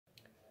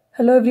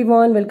Hello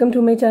everyone, welcome to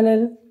my channel.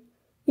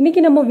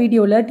 இன்னைக்கு நம்ம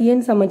வீடியோல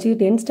Samacheer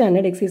 10th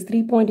standard exercise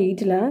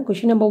 3.8ல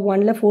question number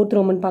 1ல 4th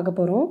Roman பார்க்க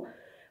போறோம்.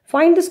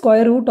 Find the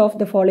square root of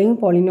the following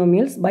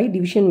polynomials by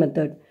division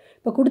method.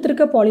 இப்போ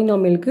கொடுத்திருக்க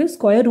polynomialக்கு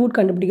square root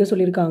கண்டுபிடிக்க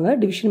சொல்லிருக்காங்க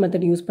division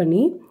method யூஸ்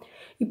பண்ணி.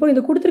 இப்போ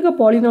இந்த கொடுத்திருக்க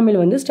polynomial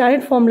வந்து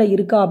standard formல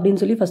இருக்கா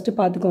அப்படினு சொல்லி ஃபர்ஸ்ட்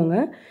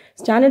பாத்துக்கோங்க.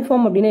 Standard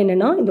form அப்படினா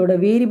என்னன்னா இதோட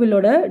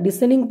வேரியபிளோட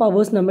descending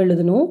powers நம்ம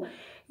எழுதணும்.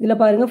 இதுல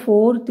பாருங்க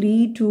 4 3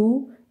 2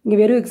 இங்க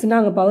வெறும் x னா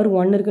அங்க பவர்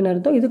 1 இருக்குன்னு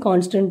அர்த்தம். இது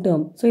கான்ஸ்டன்ட்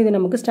டேர்ம். சோ இது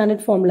நமக்கு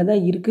ஸ்டாண்டர்ட் ஃபார்ம்ல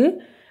தான் இருக்கு.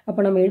 அப்ப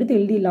நம்ம எடுத்து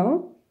எழுதிடலாம்.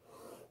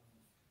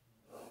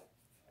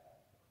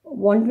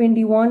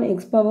 121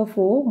 x power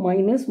 4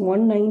 minus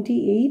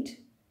 198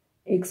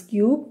 x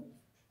cube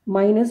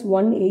minus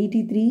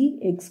 183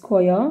 x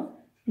square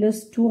plus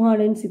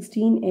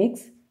 216 x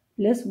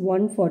plus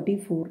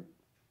 144.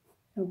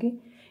 Okay.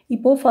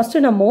 இப்போ ஃபர்ஸ்ட்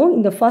நம்ம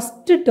இந்த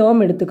ஃபர்ஸ்ட்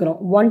டேர்ம்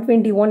எடுத்துக்கிறோம்.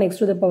 121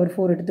 x to the power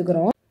 4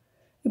 எடுத்துக்கிறோம்.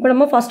 இப்போ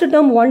நம்ம first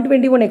term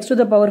 121 x to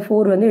the power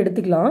 4 வந்து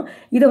எடுத்துக்கலாம்.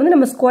 இதை வந்து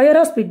நம்ம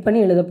ஸ்கொயரா ஸ்ப்ளிட் பண்ணி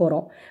எழுத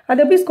போறோம்.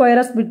 அது எப்படி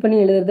ஸ்கொயரா ஸ்ப்ளிட் பண்ணி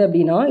எழுதுறது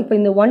அப்படின்னா இப்போ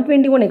இந்த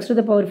 121 x to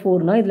the power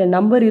 4னா இதுல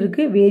நம்பர்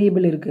இருக்கு,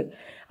 வேரியபிள் இருக்கு.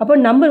 அப்போ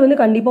நம்பர் வந்து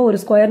கண்டிப்பா ஒரு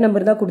ஸ்கொயர்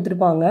நம்பர் தான்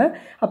கொடுத்திருப்பாங்க.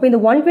 அப்போ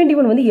இந்த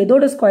 121 வந்து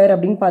எதோட ஸ்கொயர்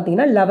அப்படின்னு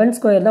பாத்தீங்கன்னா 11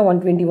 ஸ்கொயர் தான்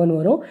 121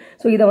 வரும்.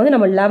 சோ இதை வந்து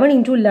நம்ம 11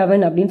 into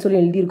 11 அப்படின்னு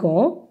சொல்லி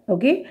எழுதியிருக்கோம்.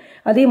 ஓகே,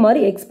 அதே மாதிரி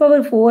x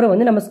பவர் 4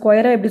 வந்து நம்ம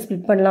ஸ்கொயரா எப்படி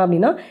ஸ்ப்ளிட் பண்ணலாம்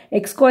அப்படின்னா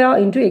x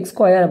square into x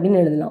square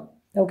அப்படின்னு எழுதலாம்.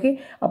 ஓகே,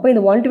 அப்போ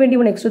இந்த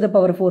 121 x to the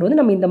power 4 வந்து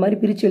நம்ம இந்த மாதிரி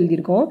பிரிச்சு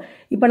எழுதியிருக்கோம்.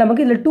 இப்போ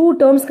நமக்கு இதுல 2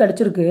 டேர்ம்ஸ்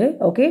கிடைச்சிருக்கு.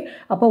 ஓகே,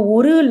 அப்போ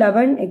ஒரு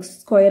 11 x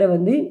ஸ்கொயரை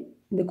வந்து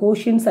இந்த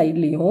கோஷியன்ட்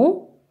சைட்லயும்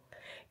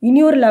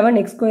இன்னொரு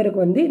 11 x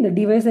ஸ்கொயருக்கு வந்து இந்த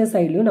டிவைசர்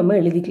சைட்லயும் நம்ம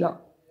எழுதிக்கலாம்.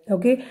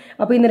 ஓகே,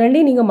 அப்போ இந்த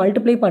ரெண்டையும் நீங்க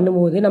மல்டிப்ளை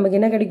பண்ணும்போது நமக்கு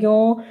என்ன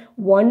கிடைக்கும்?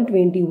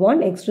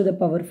 121 x to the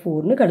power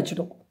 4னு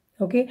கிடைச்சிடும்.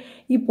 ஓகே,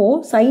 இப்போ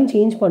சைன்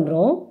சேஞ்ச்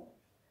பண்றோம்.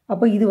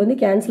 அப்போ இது வந்து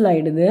கேன்சல்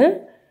ஆயிடுது.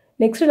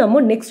 நெக்ஸ்ட்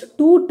நம்ம நெக்ஸ்ட்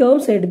 2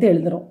 டேர்ம்ஸ் எடுத்து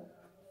எழுதுறோம்.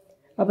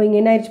 அப்போ இங்க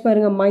என்ன ஆயிடுச்சு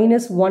பாருங்க,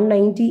 minus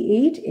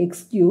 198 x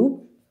cube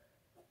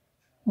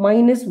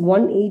minus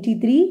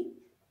 183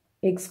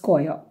 x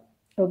square.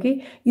 Okay,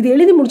 இது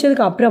எழுதி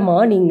முடிச்சதுக்கு அப்புறமா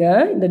நீங்க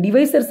இந்த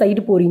டிவைசர்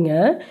சைடு போறீங்க.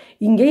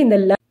 இங்க இந்த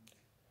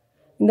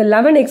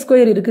 11 x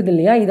square இருக்குது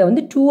இல்லையா, இதை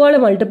வந்து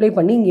 2ஆல மல்டிப்ளை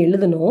பண்ணி இங்க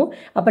எழுதணும்.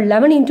 அப்ப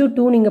 11 into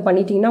 2 நீங்க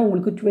பண்ணிட்டீங்கன்னா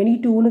உங்களுக்கு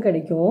 22னு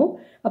கிடைக்கும்.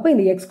 அப்ப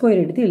இந்த x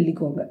square எடுத்து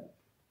எழுதிக்கோங்க.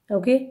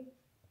 ஓகே,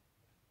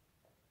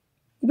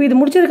 இப்போ இது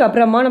முடிச்சதுக்கு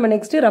அப்புறமா நம்ம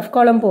நெக்ஸ்ட் ரஃப்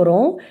காலம்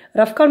போறோம்.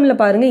 ரஃப் காலம்ல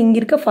பாருங்க இங்க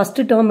இருக்க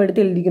ஃபர்ஸ்ட் டேர்ம்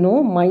எடுத்து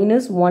எழுதிக்கணும்.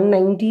 minus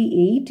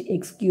 198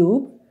 x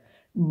cube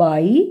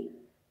by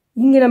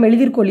இங்க நம்ம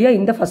எழுதிருக்கோம் இல்லையா,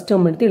 இந்த ஃபர்ஸ்ட்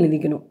டேர்ம் எடுத்து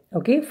எழுதிக்கணும்.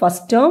 Okay,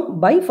 first term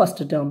by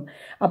first term.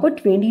 அப்போ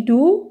 22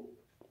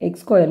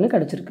 x ஸ்கொயர்னு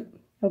கிடைச்சிருக்கு.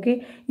 ஓகே,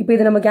 இப்போ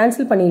இதை நம்ம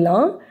கேன்சல்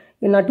பண்ணிடலாம்.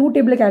 நான் 2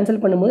 டேபிள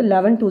கேன்சல் பண்ணும்போது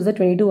 11 2s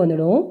 22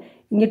 வந்துடும்.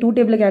 இங்க 2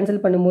 டேபிள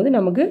கேன்சல் பண்ணும்போது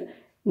நமக்கு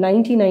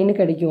 99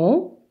 கிடைக்கும்.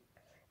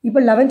 இப்போ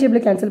 11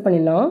 டேபிள கேன்சல்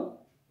பண்ணிடலாம்.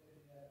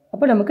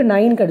 அப்போ நமக்கு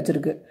 9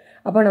 கிடைச்சிருக்கு.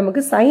 அப்போ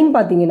நமக்கு சைன்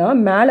பார்த்தீங்கன்னா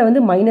மேலே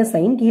வந்து மைனஸ்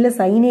சைன், கீழே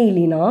சைனே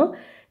இல்லைன்னா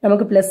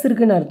நமக்கு ப்ளஸ்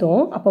இருக்குன்னு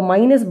அர்த்தம். அப்போ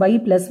மைனஸ் பை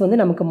ப்ளஸ் வந்து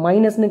நமக்கு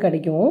மைனஸ்னு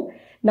கிடைக்கும்.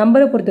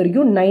 நம்பரை பொறுத்த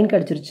வரைக்கும் 9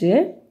 கிடைச்சிருச்சு.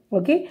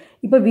 ஓகே,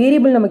 இப்போ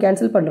வேரியபிள் நம்ம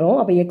கேன்சல் பண்ணுறோம்.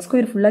 அப்போ எக்ஸ்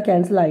ஸ்கொயர் ஃபுல்லாக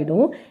கேன்சல்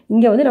ஆகிடும்.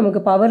 இங்கே வந்து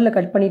நமக்கு பவரில்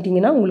கட்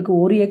பண்ணிட்டீங்கன்னா உங்களுக்கு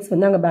ஒரு எக்ஸ்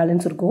வந்து அங்கே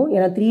பேலன்ஸ் இருக்கும்.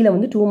 ஏன்னா 3ல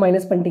வந்து 2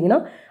 மைனஸ்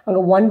பண்ணிட்டீங்கன்னா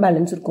அங்கே 1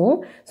 பேலன்ஸ் இருக்கும்.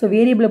 ஸோ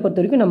வேரியபிளை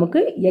பொறுத்த வரைக்கும்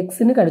நமக்கு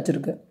எக்ஸ்ன்னு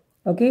கிடைச்சிருக்கு.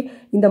 ஓகே,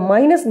 இந்த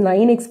minus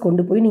 9x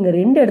கொண்டு போய் நீங்கள்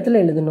 2 இடத்துல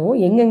எழுதணும்.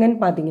 எங்கெங்கன்னு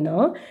பார்த்தீங்கன்னா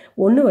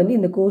ஒன்று வந்து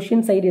இந்த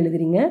கோஷியன்ட் சைடு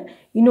எழுதுறீங்க,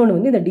 இன்னொன்று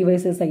வந்து இந்த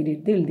டிவைசர் சைடு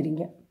எடுத்து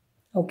எழுதுறீங்க.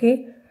 ஓகே,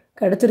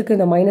 கிடச்சிருக்கு.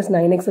 இந்த minus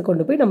 9x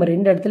கொண்டு போய் நம்ம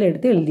 2 இடத்துல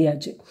எடுத்து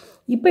எழுதியாச்சு.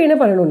 இப்போ என்ன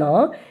பண்ணணும்னா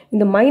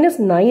இந்த minus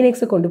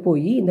 9x கொண்டு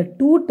போய் இந்த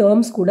 2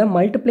 டேர்ம்ஸ் கூட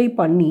மல்டிப்ளை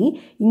பண்ணி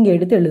இங்கே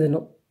எடுத்து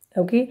எழுதணும்.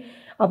 ஓகே,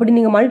 அப்படி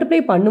நீங்கள்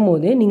மல்டிப்ளை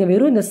பண்ணும்போது நீங்கள்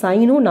வெறும் இந்த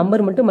சைனும்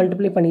நம்பர் மட்டும்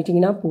மல்டிப்ளை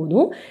பண்ணிட்டீங்கன்னா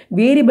போதும்.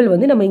 வேரியபிள்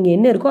வந்து நம்ம இங்கே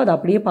என்ன இருக்கோ அதை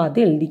அப்படியே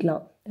பார்த்து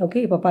எழுதிக்கலாம். ஓகே,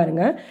 இப்போ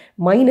பாருங்க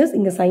மைனஸ்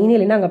இங்கே சைனே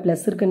இல்லைன்னா அங்கே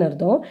ப்ளஸ் இருக்குன்னு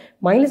அர்த்தம்.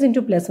 மைனஸ்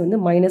இன்டூ ப்ளஸ் வந்து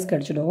மைனஸ்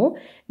கிடைச்சிடும்.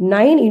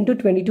 9 into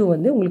 22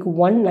 வந்து உங்களுக்கு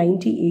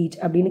 198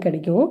 அப்படின்னு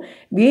கிடைக்கும்.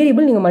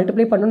 வேரியபிள் நீங்கள்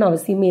மல்டிப்ளை பண்ணணும்னு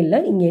அவசியமே இல்லை.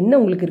 இங்கே என்ன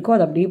உங்களுக்கு இருக்கோ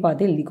அதை அப்படியே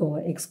பார்த்து எழுதிக்கோங்க.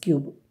 X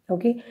cube.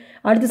 ஓகே,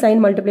 அடுத்து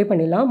சைன் மல்டிப்ளை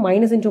பண்ணிடலாம்.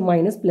 மைனஸ் இன்டூ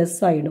மைனஸ் ப்ளஸ்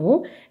ஆகிடும்.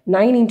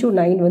 9 into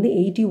 9 வந்து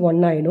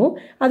 81 ஆகிடும்.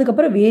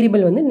 அதுக்கப்புறம்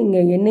வேரியபிள் வந்து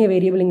நீங்கள் என்ன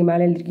வேரியபிள் இங்கே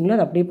மேலே எழுதிருக்கீங்களோ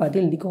அதை அப்படியே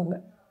பார்த்து எழுதிக்கோங்க.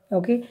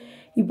 ஓகே,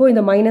 இப்போ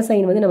இந்த மைனஸ்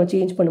சைன் வந்து நம்ம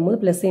சேஞ்ச் பண்ணும்போது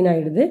ப்ளஸ் சைன்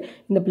ஆகிடுது,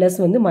 இந்த ப்ளஸ்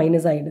வந்து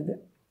மைனஸ் ஆகிடுது.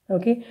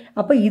 ஓகே,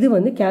 அப்போ இது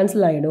வந்து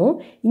கேன்சல் ஆகிடும்.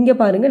 இங்கே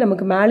பாருங்கள்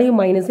நமக்கு மேலேயும்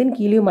மைனஸ் சைன்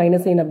கீழேயும்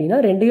மைனஸ் சைன் அப்படின்னா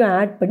ரெண்டையும்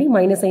ஆட் பண்ணி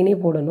மைனஸ் சைனே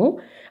போடணும்.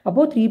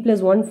 அப்போது 3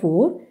 + 1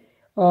 4,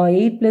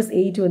 8 +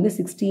 8 வந்து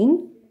 16,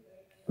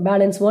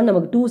 பேலன்ஸ் 1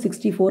 நமக்கு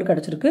 264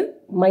 கிடச்சிருக்கு.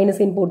 மைனஸ்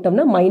சைன்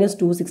போட்டோம்னா minus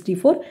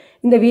 264.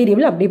 இந்த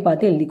வேரியபிள் அப்படியே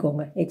பார்த்து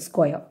எழுதிக்கோங்க. X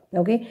square.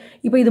 ஓகே,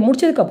 இப்போ இது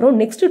முடிச்சதுக்கப்புறம்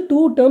நெக்ஸ்ட்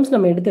 2 டேர்ம்ஸ்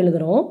நம்ம எடுத்து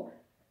எழுதுகிறோம்.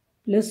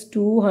 plus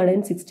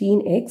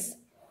 216x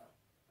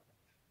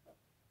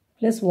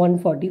plus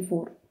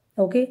 144.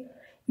 ஓகே,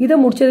 இதை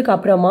முடிச்சதுக்கு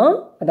அப்புறமா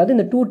அதாவது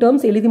இந்த 2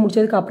 டேர்ம்ஸ் எழுதி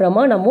முடிச்சதுக்கு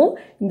அப்புறமா நம்ம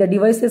இந்த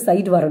டிவைசர்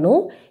சைடு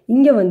வரணும்.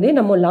 இங்கே வந்து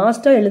நம்ம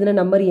லாஸ்ட்டாக எழுதின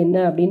நம்பர் என்ன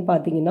அப்படின்னு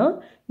பார்த்தீங்கன்னா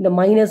இந்த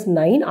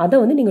 -9 அதை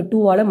வந்து நீங்கள்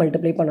 2ஆல்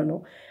மல்டிப்ளை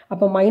பண்ணணும்.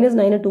 அப்போ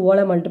 -9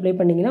 2ஆல் மல்டிப்ளை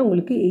பண்ணிங்கன்னா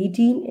உங்களுக்கு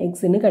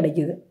 18xன்னு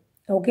கிடைக்குது.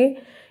 ஓகே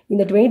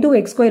இந்த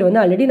 22x ஸ்கொயர் வந்து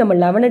ஆல்ரெடி நம்ம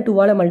 11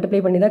 2ஆல் மல்டிப்ளை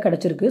பண்ணி தான்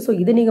கிடச்சிருக்கு. ஸோ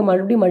இதை நீங்கள்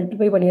மறுபடியும்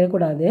மல்டிப்ளை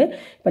பண்ணிடக்கூடாது.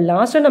 இப்போ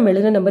லாஸ்ட்டாக நம்ம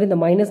எழுதின நம்பர் இந்த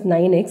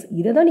 -9x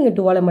இதை தான் நீங்கள்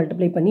 2ஆல்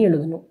மல்டிப்ளை பண்ணி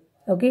எழுதணும்.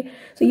 ஓகே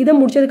ஸோ இதை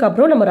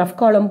முடிச்சதுக்கப்புறம் நம்ம ரஃப்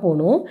காலம்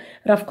போகணும்.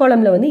 ரஃப்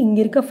காலமில் வந்து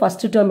இங்கே இருக்க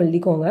ஃபஸ்ட் டேர்ம்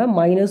எழுதிக்கோங்க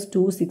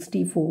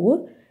 -264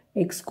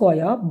 x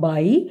ஸ்கொயர்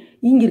பை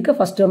இங்கே இருக்க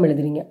ஃபஸ்ட் டேர்ம்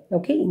எழுதுறீங்க.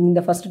 ஓகே இந்த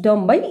ஃபஸ்ட்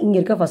டேர்ம் பை இங்கே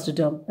இருக்க ஃபஸ்ட்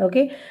டேர்ம்.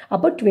 ஓகே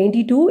அப்போ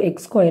 22x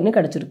ஸ்கொயர்னு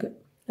கிடச்சிருக்கு.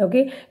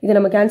 ஓகே இதை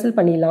நம்ம கேன்சல்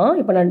பண்ணிடலாம்.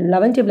 இப்போ நான்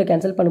 11 டேபிளை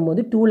கேன்சல்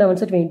பண்ணும்போது 2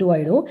 11s 22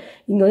 ஆகிடும்.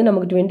 இங்கே வந்து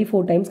நமக்கு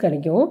 24 டைம்ஸ்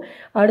கிடைக்கும்.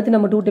 அடுத்து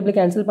நம்ம 2 டேபிளை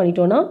கேன்சல்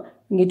பண்ணிட்டோன்னா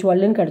இங்கே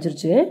 12ன்னு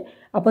கிடச்சிருச்சு.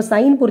 அப்போ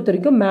சைன் பொறுத்த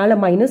வரைக்கும் மேலே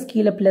மைனஸ்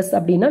கீழே ப்ளஸ்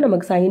அப்படின்னா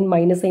நமக்கு சைன்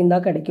மைனஸ் சைன்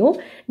தான் கிடைக்கும்.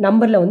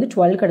 நம்பரில் வந்து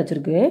 12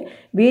 கிடச்சிருக்கு.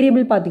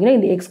 வேரியபிள் பார்த்தீங்கன்னா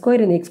இந்த எக்ஸ்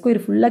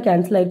ஸ்கொயர் ஃபுல்லாக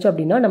கேன்சல் ஆயிடுச்சு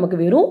அப்படின்னா நமக்கு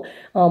வெறும்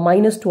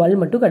 -12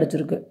 மட்டும்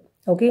கிடச்சிருக்கு.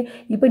 ஓகே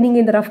இப்போ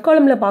நீங்கள் இந்த ரஃப்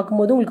காலமில்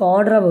பார்க்கும்போது உங்களுக்கு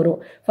ஆர்டராக வரும்.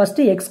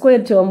 ஃபஸ்ட்டு எக்ஸ்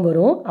ஸ்கொயர் டேர்ம்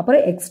வரும்,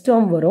 அப்புறம் எக்ஸ்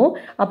டேர்ம் வரும்,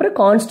 அப்புறம்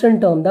கான்ஸ்டன்ட்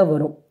டேர்ம் தான்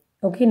வரும்.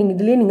 ஓகே நீங்கள்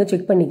இதுலேயே நீங்கள்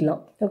செக்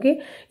பண்ணிக்கலாம். ஓகே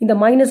இந்த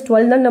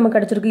 -12 தான் நம்ம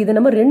கிடச்சிருக்கு. இதை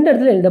நம்ம 2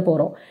 இடத்துல எழுத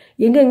போகிறோம்.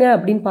 எங்கெங்க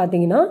அப்படின்னு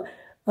பார்த்தீங்கன்னா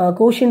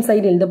கோஷியன்ட்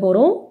சைடு எழுத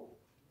போகிறோம்,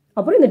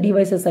 அப்புறம் இந்த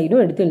டிவைசர்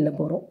சைடும் எடுத்து எழுத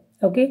போகிறோம்.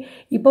 ஓகே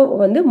இப்போ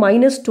வந்து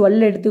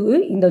 -12 எடுத்து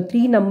இந்த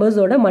 3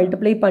 நம்பர்ஸோட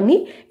மல்டிப்ளை பண்ணி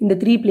இந்த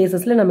 3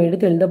 பிளேசஸில் நம்ம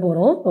எடுத்து எழுத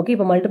போகிறோம். ஓகே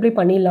இப்போ மல்டிப்ளை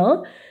பண்ணிடலாம்.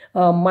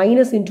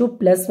 மைனஸ் இன்டூ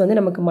ப்ளஸ் வந்து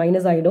நமக்கு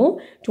மைனஸ் ஆகிடும்.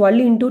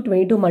 12 ×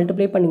 22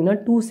 மல்டிப்ளை பண்ணிங்கன்னா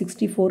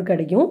 264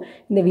 கிடைக்கும்.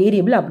 இந்த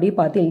வேரியபிள் அப்படியே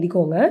பார்த்து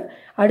எழுதிக்கோங்க.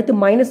 அடுத்து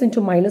மைனஸ்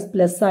இன்டூ மைனஸ்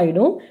ப்ளஸ்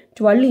ஆகிடும்.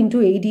 12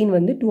 × 18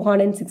 வந்து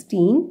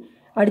 216.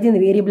 அடுத்து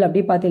இந்த வேரியபிள்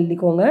அப்படியே பார்த்து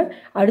எழுதிக்கோங்க.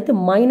 அடுத்து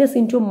மைனஸ்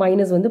இன்டூ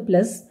மைனஸ் வந்து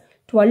ப்ளஸ்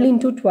 12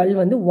 × 12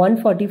 வந்து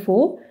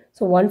 144.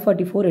 ஸோ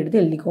 144 எடுத்து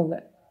எழுதிக்கோங்க.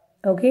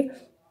 ஓகே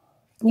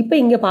இப்போ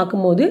இங்கே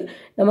பார்க்கும்போது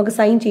நமக்கு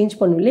சைன் சேஞ்ச்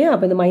பண்ணும் இல்லையா?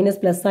 அப்போ இந்த மைனஸ்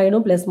ப்ளஸ்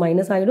ஆகிடும், ப்ளஸ்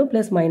மைனஸ் ஆகிடும்,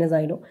 ப்ளஸ் மைனஸ்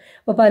ஆகிடும்.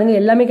 இப்போ பாருங்கள்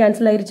எல்லாமே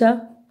கேன்சல் ஆயிடுச்சா?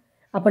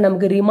 அப்போ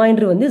நமக்கு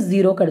ரிமைண்டர் வந்து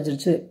 0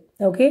 கிடச்சிருச்சு.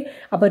 ஓகே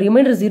அப்போ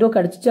ரிமைண்டர் 0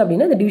 கிடச்சிச்சு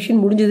அப்படின்னா இந்த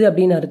டிவிஷன் முடிஞ்சது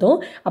அப்படின்னு அர்த்தம்.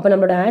 அப்போ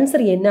நம்மளோட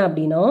ஆன்சர் என்ன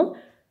அப்படின்னா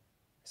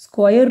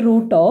ஸ்கொயர்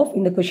ரூட் ஆஃப்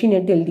இந்த கொஷின்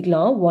எடுத்து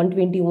எழுதிக்கலாம்.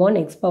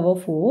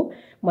 121x⁴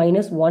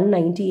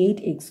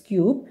 -198x³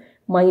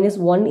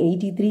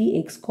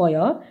 -183x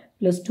square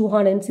plus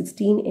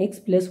 216x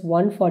plus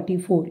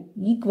 144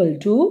 equal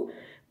to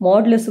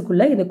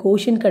மாடுலஸுக்குள்ள இந்த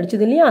கோஷன்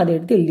கிடைச்சது இல்லையா, அதை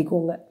எடுத்து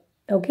எழுதிக்கோங்க.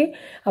 ஓகே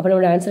அப்போ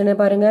நம்மளோட ஆன்சர் என்ன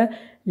பாருங்க,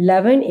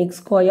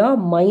 11x²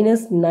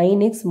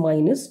 -9x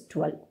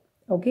 -12.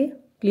 Okay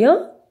clear?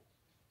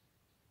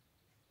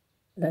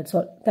 That's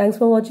all. Thanks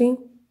for watching.